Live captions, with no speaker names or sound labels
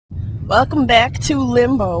Welcome back to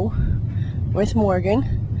Limbo with Morgan.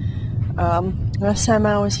 Last time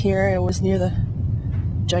I was here, it was near the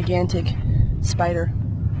gigantic spider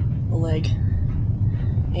leg,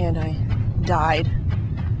 and I died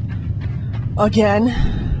again,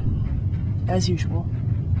 as usual.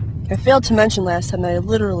 I failed to mention last time that I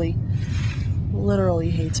literally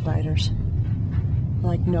hate spiders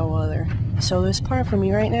like no other. So this part for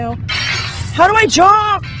me right now. How do I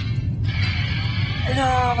jump?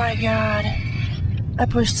 Oh my god. I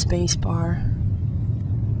pushed spacebar.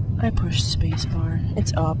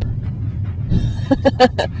 It's up.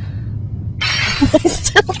 I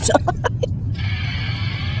still died.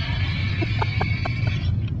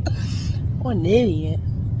 What an idiot.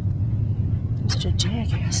 I'm such a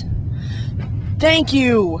jackass. Thank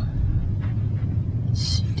you!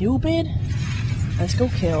 Stupid. Let's go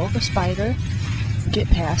kill the spider and get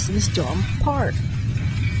past this dumb part.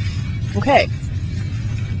 Okay.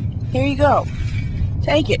 Here you go.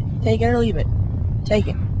 Take it. Take it or leave it. Take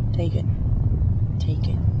it. Take it. Take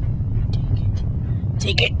it. Take it.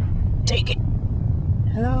 Take it. Take it.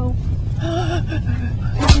 Hello?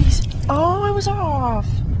 Please. Oh, I was off.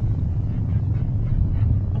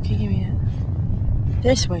 Okay, give me it.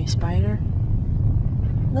 This way, spider.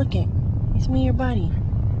 Look it. It's me, your buddy.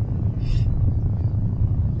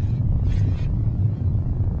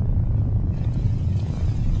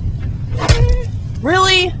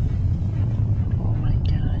 Really? Oh my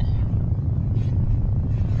god.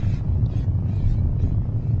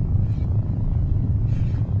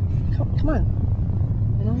 Come on.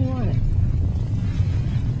 I know you want it.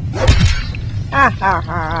 Ha ha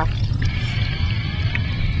ha.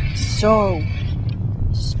 So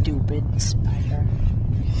stupid, spider.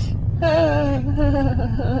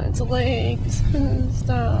 Its legs.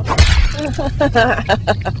 Stop.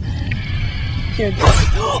 Here,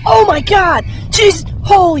 oh my god! Jesus!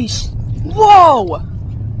 Holy sh... Whoa!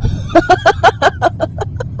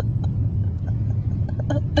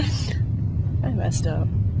 I messed up.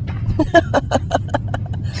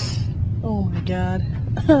 Oh my god.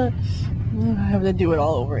 I have to do it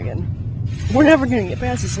all over again. We're never gonna get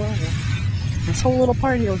past this level. This whole little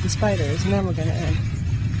part here with the spider is never gonna end.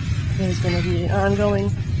 It is gonna be an ongoing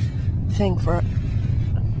thing for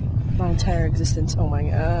my entire existence. Oh my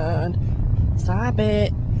god. Stop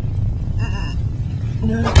it.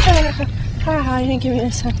 No. Haha, you didn't give me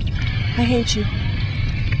this time. I hate you. I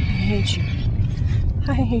hate you.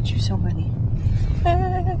 I hate you so many.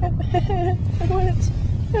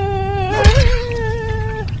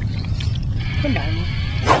 Come on.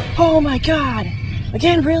 Oh my god!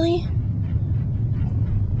 Again, really?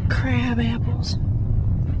 Crab apples.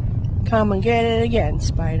 Come and get it again,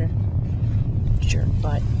 spider. Jerk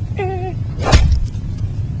butt.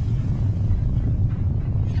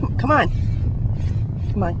 Come on.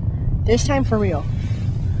 Come on. This time for real.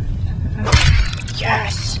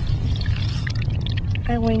 Yes!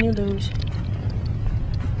 I win, you lose.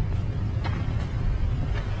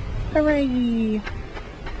 Hooray!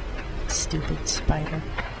 Stupid spider.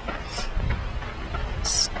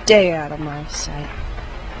 Stay out of my sight.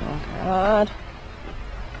 Oh god.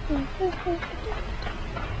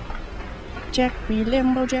 Jack, be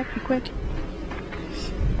limbo, Jack, be quick.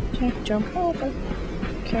 Jack, jump over.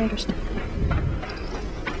 Can't understand.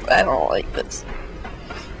 I don't like this.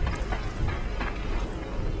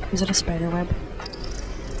 Is it a spider web?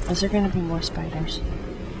 Is there gonna be more spiders?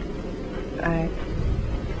 Am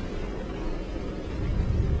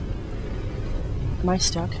I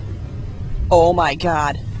stuck? Oh my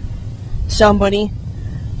god. Somebody.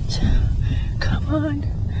 Come on.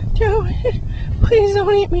 Do it. Please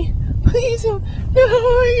don't eat me. Please don't.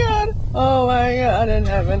 Oh my god. Oh my god in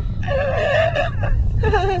heaven.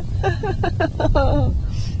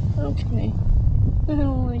 Okay. I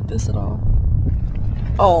don't like this at all.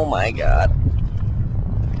 Oh my god.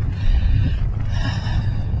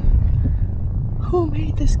 Who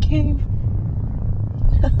made this game?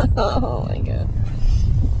 Oh my god.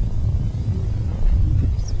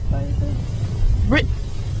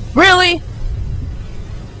 Really?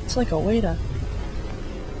 It's like a way to...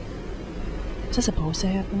 Is that supposed to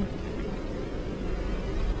happen?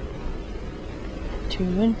 To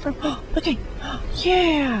and from... Oh, okay!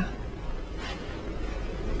 Yeah!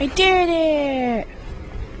 I did it!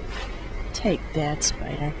 Take that,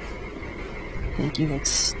 spider. Think you can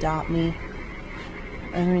stop me?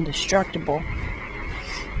 I'm indestructible.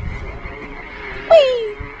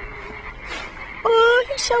 Whee! Oh,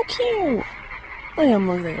 he's so cute! I am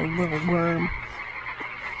like a little worm.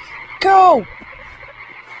 Go!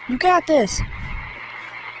 You got this!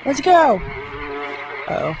 Let's go!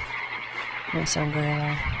 Uh-oh. That sounds very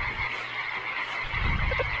loud.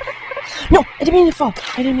 No! I didn't mean to fall!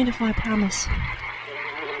 I didn't mean to fall, I promise.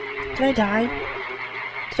 Did I die?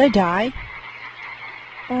 Did I die?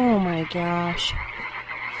 Oh my gosh.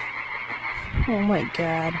 Oh my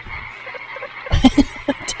god. I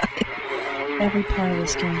died every part of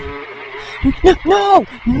this game. No!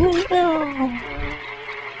 No!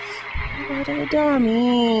 What a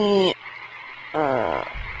dummy! I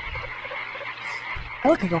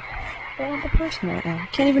look like a horrible person right now. I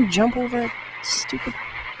can't even jump over it. Stupid.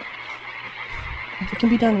 If it can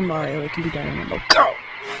be done in Mario, it can be done in Limbo. Go!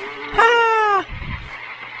 Ha!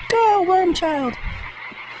 Go, worm child!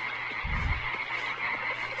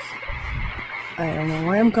 I don't know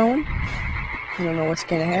where I'm going. I don't know what's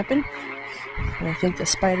gonna happen. But I think the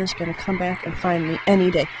spider's gonna come back and find me any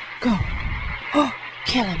day. Go! Oh!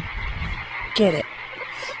 Kill him! Get it!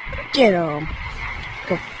 Get him!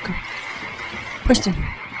 Go, go. Kristen!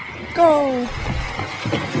 Go!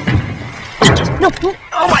 No!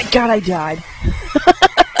 Oh my god, I died!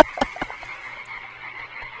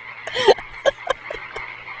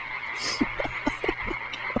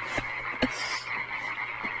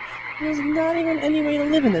 There's not even any way to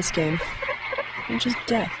live in this game. It's just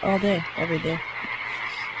death all day, every day.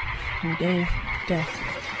 Every day, death.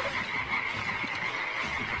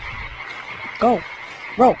 Go!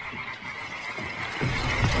 Roll!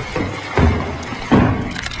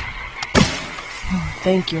 Oh,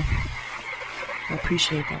 thank you. I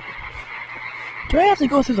appreciate that. Do I have to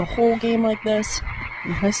go through the whole game like this?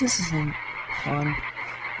 Because this isn't fun.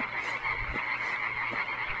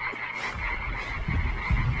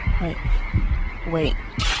 Wait. Wait.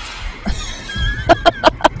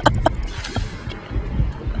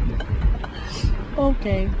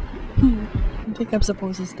 Okay. I think I'm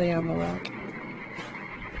supposed to stay on the rock.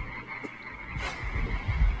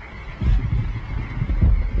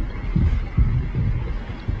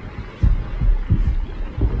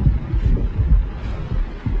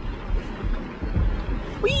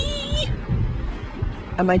 Whee!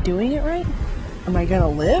 Am I doing it right? Am I gonna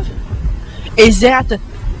live? Is that the...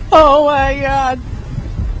 Oh my god!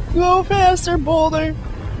 Go faster, Boulder!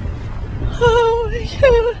 Oh my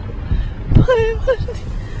god!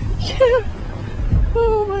 Yeah.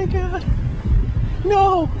 Oh my god!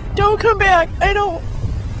 No! Don't come back! I don't...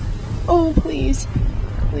 Oh, please.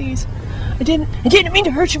 Please. I didn't mean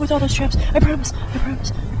to hurt you with all those traps. I promise. I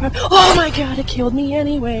promise. I promise. Oh my god, it killed me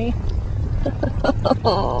anyway.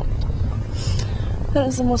 That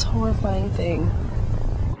is the most horrifying thing.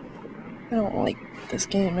 I don't like this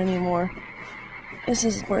game anymore. This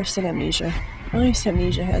is worse than Amnesia. At least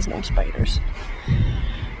Amnesia has no spiders.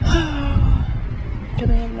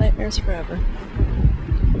 Gonna have nightmares forever.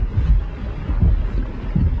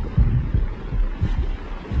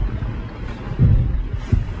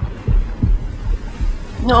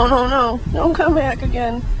 No, no, no. Don't come back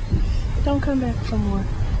again. Don't come back for more.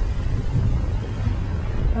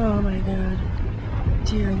 Oh my god.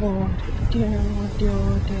 Dear Lord. Dear Lord, dear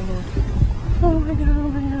Lord, dear Lord. Oh my god, oh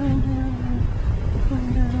my god, oh my god. Oh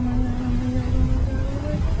my god, oh my god, oh my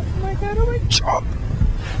god, oh my god, oh my god, chop!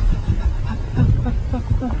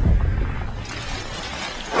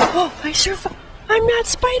 Oh, I survived! I'm not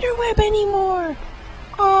spiderweb anymore!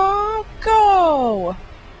 Oh, go!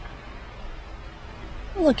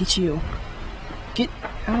 Look at you. Get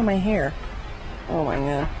out of my hair. Oh my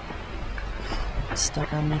god. It's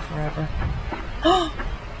stuck on me forever. Oh!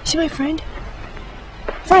 See my friend?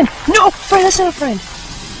 Friend! No! Friend, that's not a friend!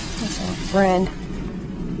 That's not a friend.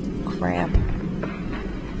 Crap.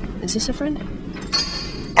 Is this a friend?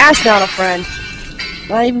 That's not a friend!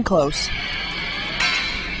 Not even close.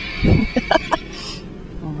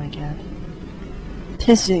 Oh my god.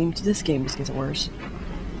 This game just gets worse.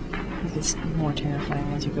 It gets more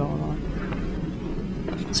terrifying as you go along.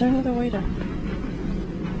 Is there another way to...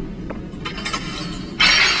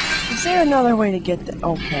 Is there another way to get the...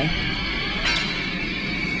 Okay.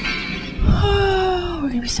 Oh, we're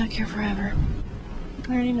gonna be stuck here forever.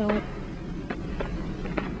 I already know it.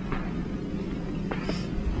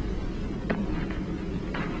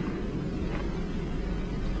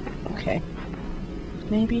 Okay.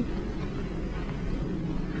 Maybe.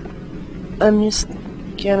 I'm just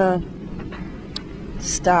gonna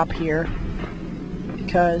stop here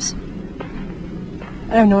because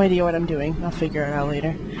I have no idea what I'm doing. I'll figure it out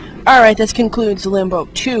later. Alright, this concludes Limbo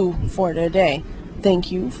 2 for today.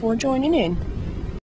 Thank you for joining in.